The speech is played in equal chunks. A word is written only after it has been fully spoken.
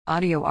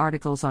Audio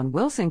articles on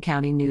Wilson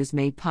County News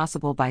made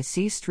possible by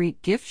C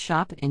Street Gift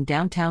Shop in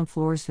downtown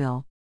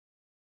Floresville.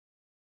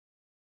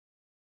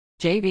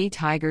 JV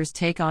Tigers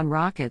take on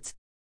Rockets.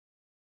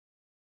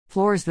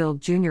 Floresville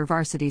junior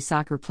varsity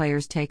soccer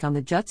players take on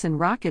the Judson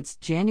Rockets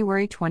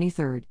January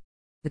 23.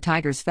 The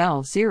Tigers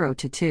fell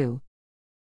 0-2.